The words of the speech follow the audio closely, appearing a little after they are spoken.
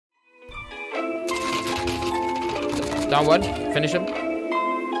Down one. Finish him.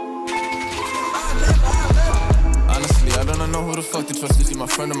 Honestly, I don't know who the fuck to trust. Is he my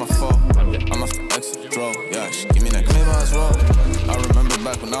friend or my foe? I'm after exit draw. Yeah, she give me that claim as well. I remember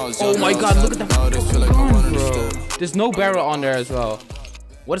back when I was young. Oh my god, look at that. Nowadays feel like no one Bro. understood. There's no barrel on there as well.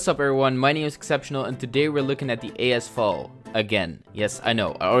 What's up, everyone? My name is Exceptional, and today we're looking at the AS VAL again. Yes, I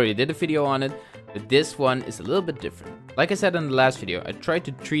know, I already did a video on it, but this one is a little bit different. Like I said in the last video, I tried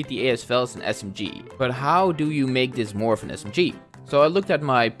to treat the AS VAL as an SMG, but how do you make this more of an SMG? So I looked at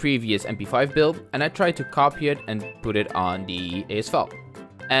my previous MP5 build, and I tried to copy it and put it on the AS VAL.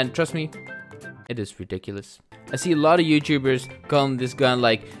 And trust me, it is ridiculous. I see a lot of YouTubers calling this gun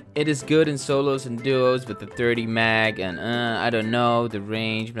like, it is good in solos and duos with the 30 mag and I don't know, the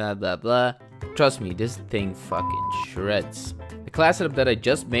range, blah blah blah. Trust me, this thing fucking shreds. The class setup that I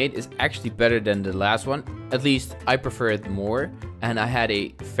just made is actually better than the last one. At least I prefer it more, and I had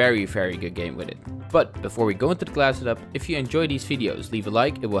a very good game with it. But before we go into the class setup, if you enjoy these videos, leave a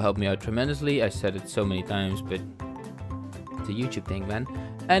like, it will help me out tremendously. I said it so many times, but it's a YouTube thing, man.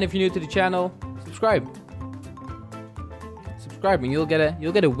 And if you're new to the channel, subscribe and you'll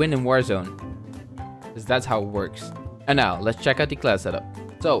get a win in Warzone, because that's how it works. And now let's check out the class setup.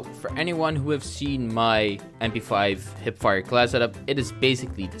 So for anyone who have seen my MP5 hipfire class setup, it is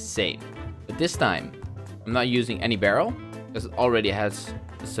basically the same, but this time I'm not using any barrel because it already has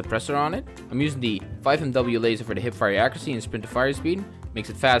a suppressor on it. I'm using the 5MW laser for the hipfire accuracy and sprint to fire speed. Makes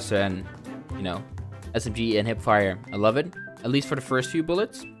it faster, and you know, SMG and hipfire, I love it, at least for the first few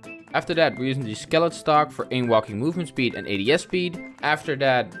bullets. After that, we're using the skeleton stock for aim walking movement speed and ADS speed. After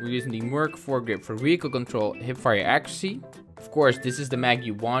that, we're using the Merc foregrip for vehicle control, hipfire accuracy. Of course, this is the mag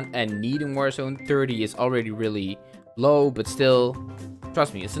you want and need in Warzone. 30 is already really low, but still,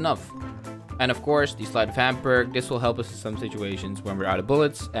 trust me, it's enough. And of course, the sleight of hand perk. This will help us in some situations when we're out of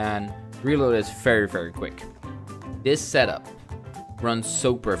bullets, and reload is very quick. This setup runs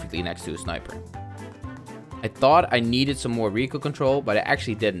so perfectly next to a sniper. I thought I needed some more recoil control, but I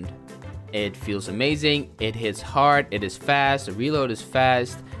actually didn't. It feels amazing, it hits hard, it is fast, the reload is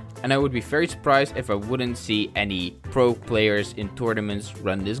fast, and I would be very surprised if I wouldn't see any pro players in tournaments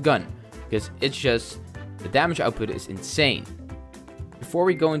run this gun, because it's just, the damage output is insane. Before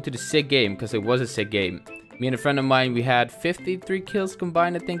we go into the sick game, because it was a sick game, me and a friend of mine, we had 53 kills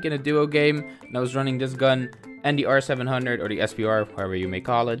combined, I think, in a duo game, and I was running this gun and the R700 or the SPR, however you may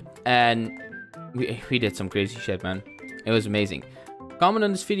call it, and we did some crazy shit, man. It was amazing. Comment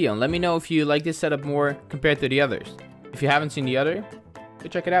on this video and let me know if you like this setup more compared to the others. If you haven't seen the other, go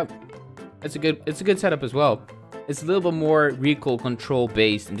check it out. It's a good setup as well. It's a little bit more recoil control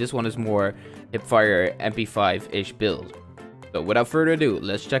based, and this one is more hipfire MP5-ish build. So without further ado,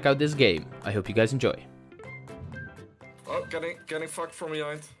 let's check out this game. I hope you guys enjoy. Oh, getting fucked from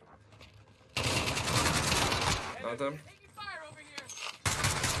behind. Not them.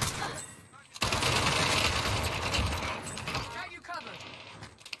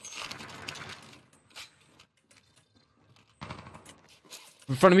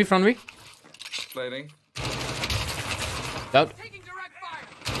 In front of me. Plating. Down.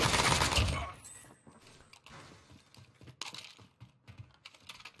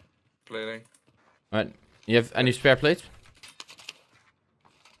 Plating. Alright. You have any spare plates?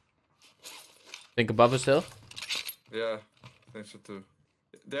 Think above us still? Yeah, I think so too.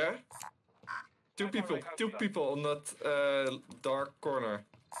 There? Two people on that dark corner.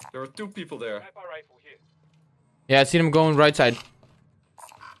 There were two people there. Yeah, I see them going right side.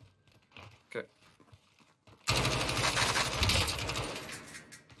 Okay.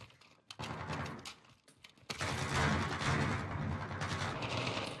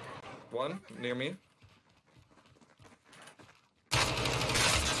 One near me.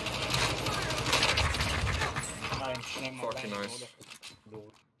 Fucking nice.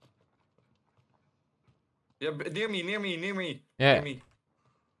 Yeah, near me. Yeah. Near me.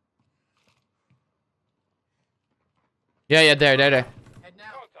 Yeah, there.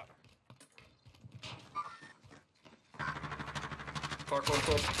 Fuck on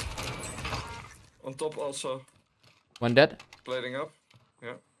top. On top also. One dead. Plating up.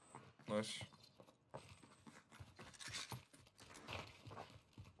 Yeah. Nice.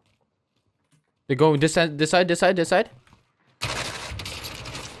 They go this side.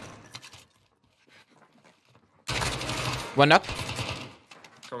 One knock.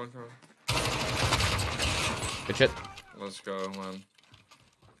 Coming. Good shit. Let's go, man.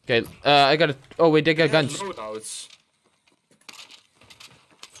 Okay, I got it. Oh wait, they got guns. Loadouts.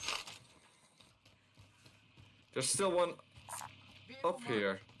 There's still one up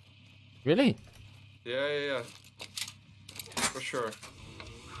here. Really? Yeah. For sure.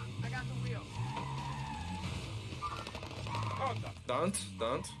 I got the wheel. Downed,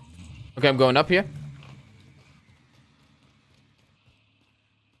 downed. Okay, I'm going up here.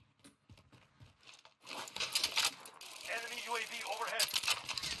 Enemy UAV overhead.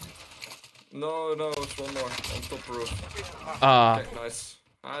 No, it's one more on top roof. Ah, Okay, nice.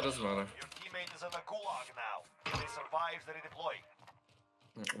 Doesn't matter. Your teammate is on the gulag now. If they survive, they redeploy.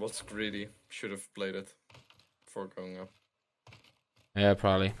 What's greedy? Should have played it before going up. yeah,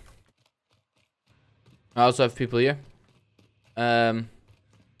 probably. I also have people here. I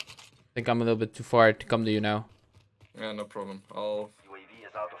think I'm a little bit too far to come to you now. Yeah, no problem. I'll UAV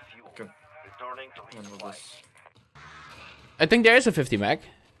is out of fuel. Okay. Returning to handle resupply. this. I think there is a 50 mag.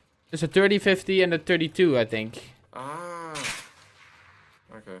 There's a 30, 50, and a 32, I think. Ah.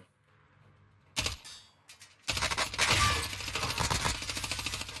 Okay.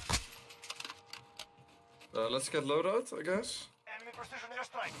 Let's get loadout, I guess. Enemy precision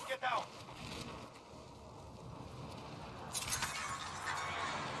airstrike. Get down.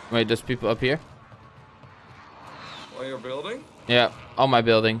 Wait, there's people up here? On your building? Yeah, on my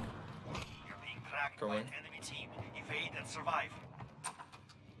building. You're being tracked by Coming. an enemy team. Evade and survive.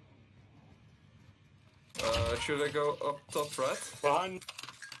 Should I go up top right?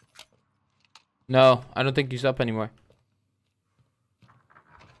 No, I don't think he's up anymore.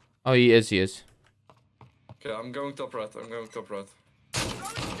 Oh, he is. Okay, I'm going top right.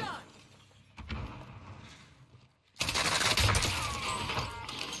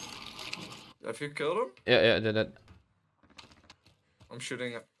 Have you killed him? Yeah, I did that. I'm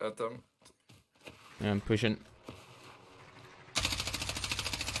shooting at them. Yeah, I'm pushing.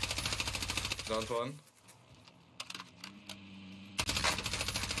 Down one.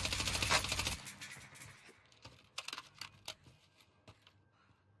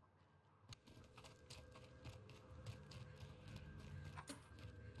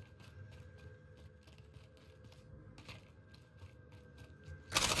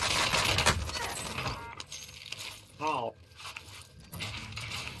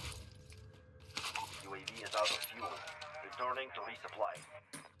 UAV is out of fuel. Returning to resupply.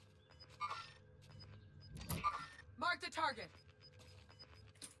 Mark the target.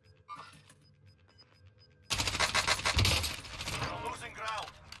 You're losing ground.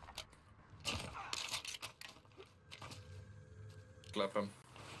 Clap him.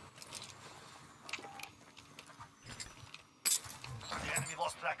 The enemy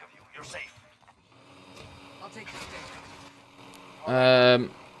lost track of you. You're safe. I'll take the stick.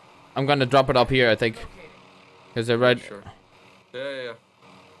 I'm gonna drop it up here, I think. Locating. Because they're right. Sure. Yeah.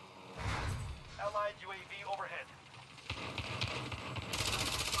 Allied UAV overhead.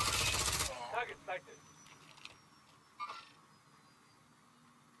 Target sighted.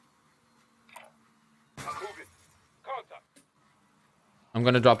 Moving. Contact. I'm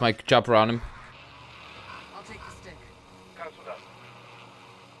gonna drop my chopper on him. I'll take the stick. Cancel that.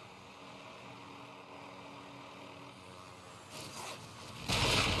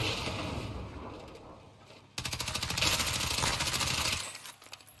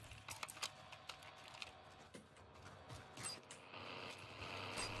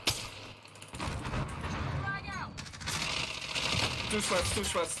 Flag out. Two sweats.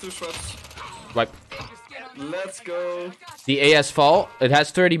 Right. Your skin on Let's go. The AS VAL, it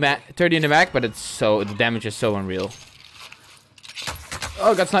has 30 in the mag, but the damage is so unreal.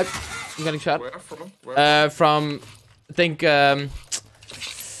 Oh, got sniped. I'm getting shot. Where from? Where? From, I think, there.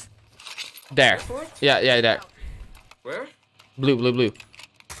 Airport? Yeah, there. Where? Blue.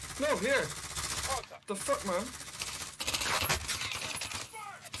 No, here. The fuck, man?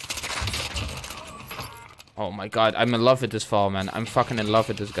 Oh my god, I'm in love with this VAL, man. I'm fucking in love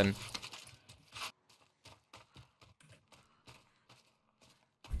with this gun.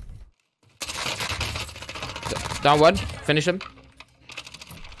 Down one. Finish him.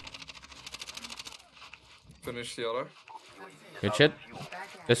 Finish the other. Good shit.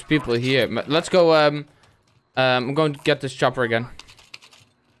 There's people here. Let's go, I'm going to get this chopper again.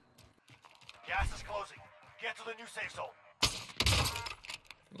 Gas is closing. Get to the new safe zone.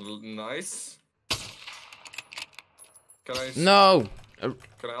 Nice. Can I? No! Can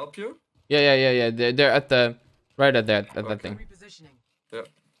I help you? Yeah. They're at the... Right at that thing. repositioning. Yeah.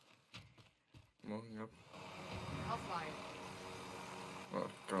 Moving up. I'll fly it. Oh,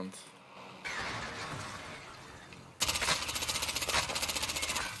 can't.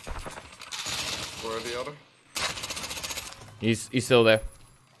 Where are the other? He's still there.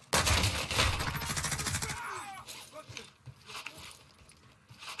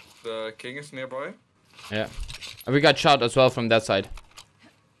 The king is nearby. Yeah. And we got shot as well from that side.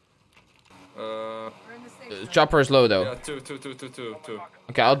 Uh, We're in the safe zone. Chopper is low though. yeah, two.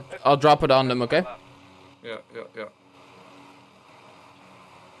 Okay, I'll drop it on them, okay? Yeah.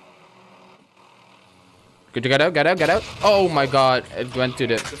 Could you get out? Get out? Get out? Oh my god! It went to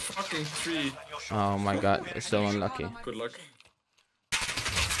the. The fucking tree. Oh my god! It's so unlucky. Good luck.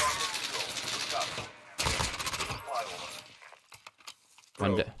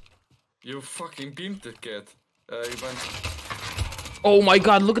 One Bro, day. you fucking beamed the kid. You went. Oh my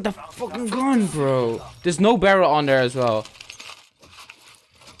god! Look at the fucking gun, bro. There's no barrel on there as well.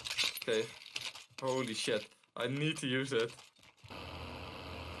 Okay. Holy shit. I need to use it.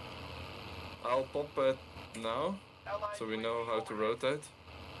 I'll pop it now. So we know how to rotate.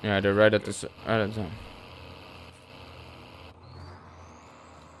 Yeah, they're right at the. Right at the.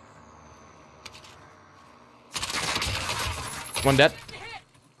 One dead.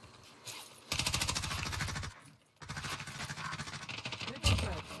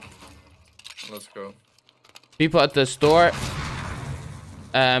 Let's go. People at the store.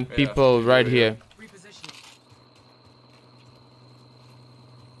 And people right here. Repositioning.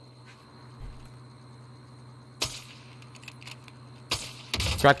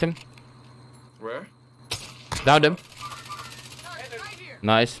 Cracked him. Where? Downed him. Right here.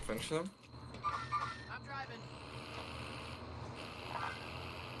 Nice. Finish them? I'm driving.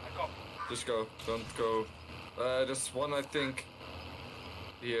 Just go. Don't go. There's one I think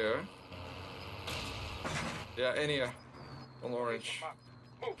here. Yeah, in here. On orange.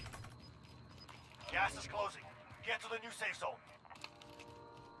 Move. Gas is closing. Get to the new safe zone.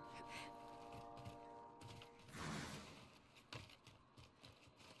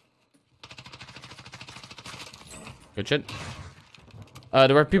 Good shit.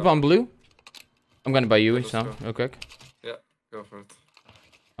 There were people on blue. I'm gonna buy you Let's now, go. real quick. Yeah, go for it.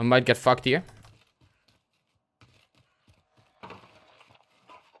 I might get fucked here.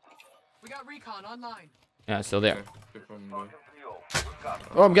 We got recon online. Yeah, still there. Okay, people on blue.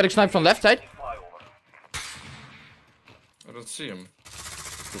 Oh, I'm getting sniped from left side. I don't see him.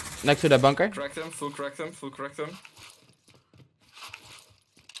 Next to that bunker. Cracked him, full cracked him, full cracked him.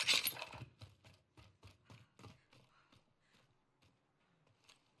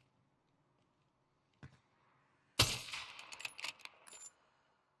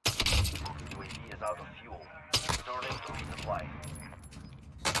 UAV is out of fuel. Returning to resupply.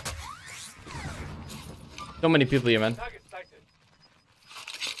 So many people here, man.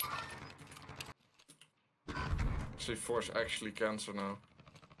 See, force actually cancer now.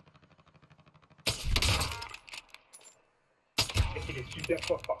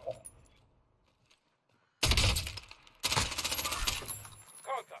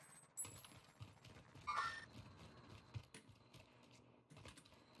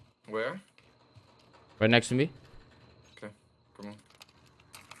 Where? Right next to me. Okay, come on.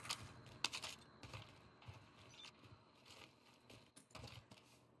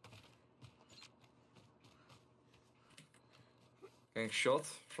 Getting shot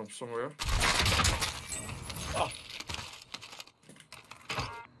from somewhere.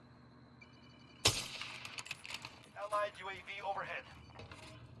 Allied UAV overhead.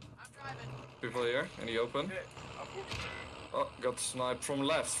 I'm driving. People here in the open. Oh, got sniped from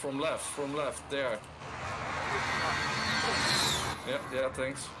left, from left, from left. There. Yeah,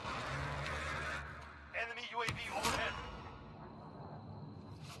 thanks. Enemy UAV overhead.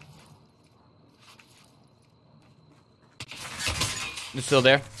 It's still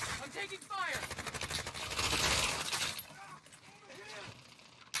there. I'm taking fire.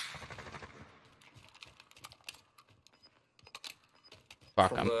 Fuck,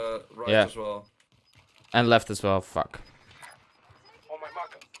 From I'm. the right Yeah. as well. And left as well. Fuck. On my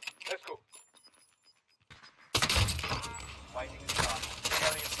marker. Let's go. Fighting is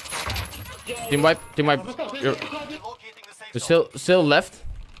on. Team wipe. Team wipe. You're Locating the safe you're zone. still left.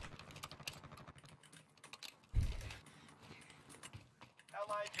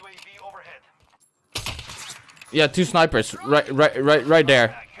 Allied UAV overhead. Yeah, two snipers. Right there.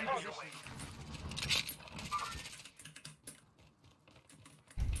 Get on your way.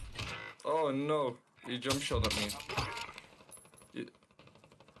 Oh no, he jump shot at me.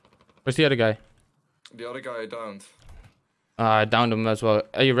 Where's the other guy? The other guy I downed. I downed him as well.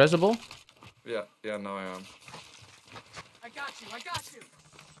 Are you resable? Yeah, now I am. I got you. I got you.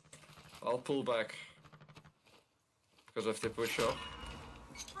 I'll pull back. Because if they push up.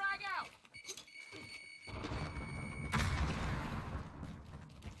 Frag out.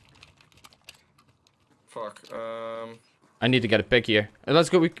 Fuck. I need to get a pick here. Let's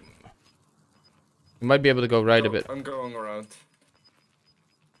go. We might be able to go right a bit. I'm going around.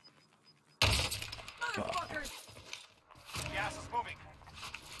 Motherfuckers. Gas is moving.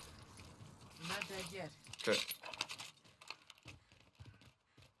 I'm not dead yet. Okay.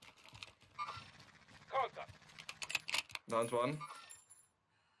 Contact. Downed one.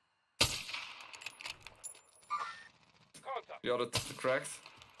 The other cracked.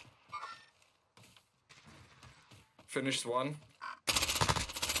 Finished one.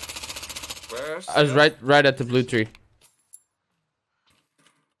 Where's? I was right at the blue tree.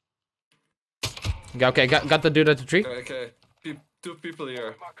 Yeah, okay, got the dude at the tree. Okay. Two people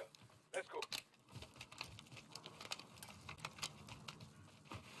here. Let's go.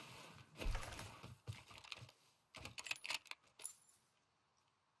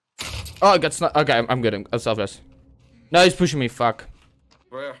 Oh, I got sniped. Okay, I'm good. I'm self-rest. No, he's pushing me. Fuck.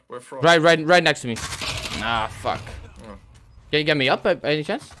 Where? Where from? Right next to me. Ah, fuck. Oh. Can you get me up by any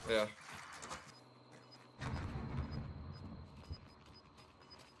chance? Yeah.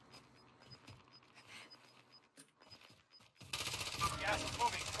 Gas is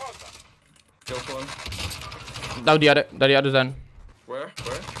moving. Closer. Kill one. No, the other's done. Where?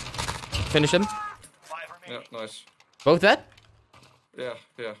 Finish him. 5 Yeah, remaining. nice. Both dead? Yeah.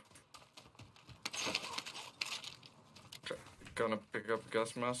 Gonna pick up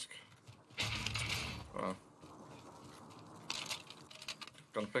gas mask. Wow.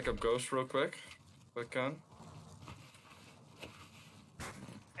 Gonna pick up ghost real quick. If I can.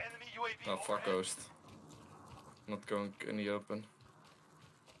 Enemy UAV. Oh, fuck overhead. ghost. Not going in the open.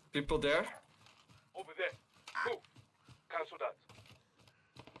 People there? Over there. Go. Cancel that.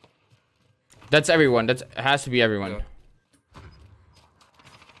 That's everyone. That has to be everyone. Yeah.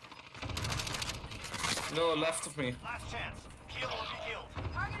 No, left of me. Last chance. Kill or be killed.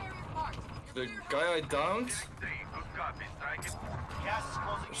 Target area marked. The guy I downed. Gas is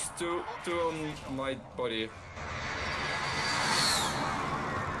closing There's in. two on my body.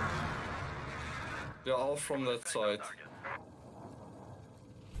 They're all from that side.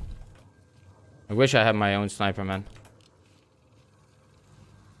 I wish I had my own sniper, man.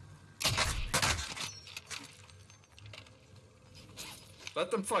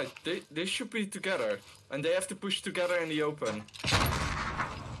 Let them fight. They should be together. And they have to push together in the open.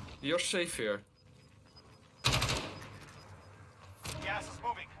 You're safe here. Gas is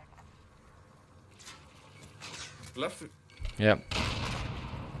moving. Left. Yep.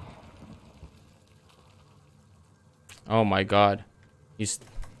 Oh my god. He's...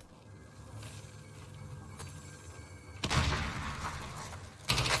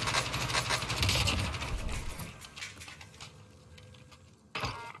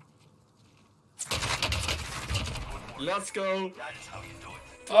 Let's go. That is how you do it.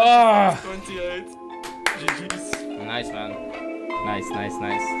 Ah! 28. GG's. Nice, man. Nice.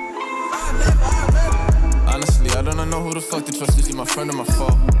 Honestly, I don't know who the fuck to trust. Is he my friend or my foe?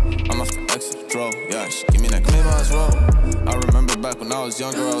 I'm off the exit, draw. Yeah, she give me that claim as well. I remember back when I was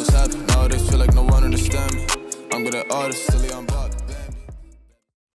younger, I was happy. Nowadays feel like no one understand me. I'm good at artists, silly, I'm bought.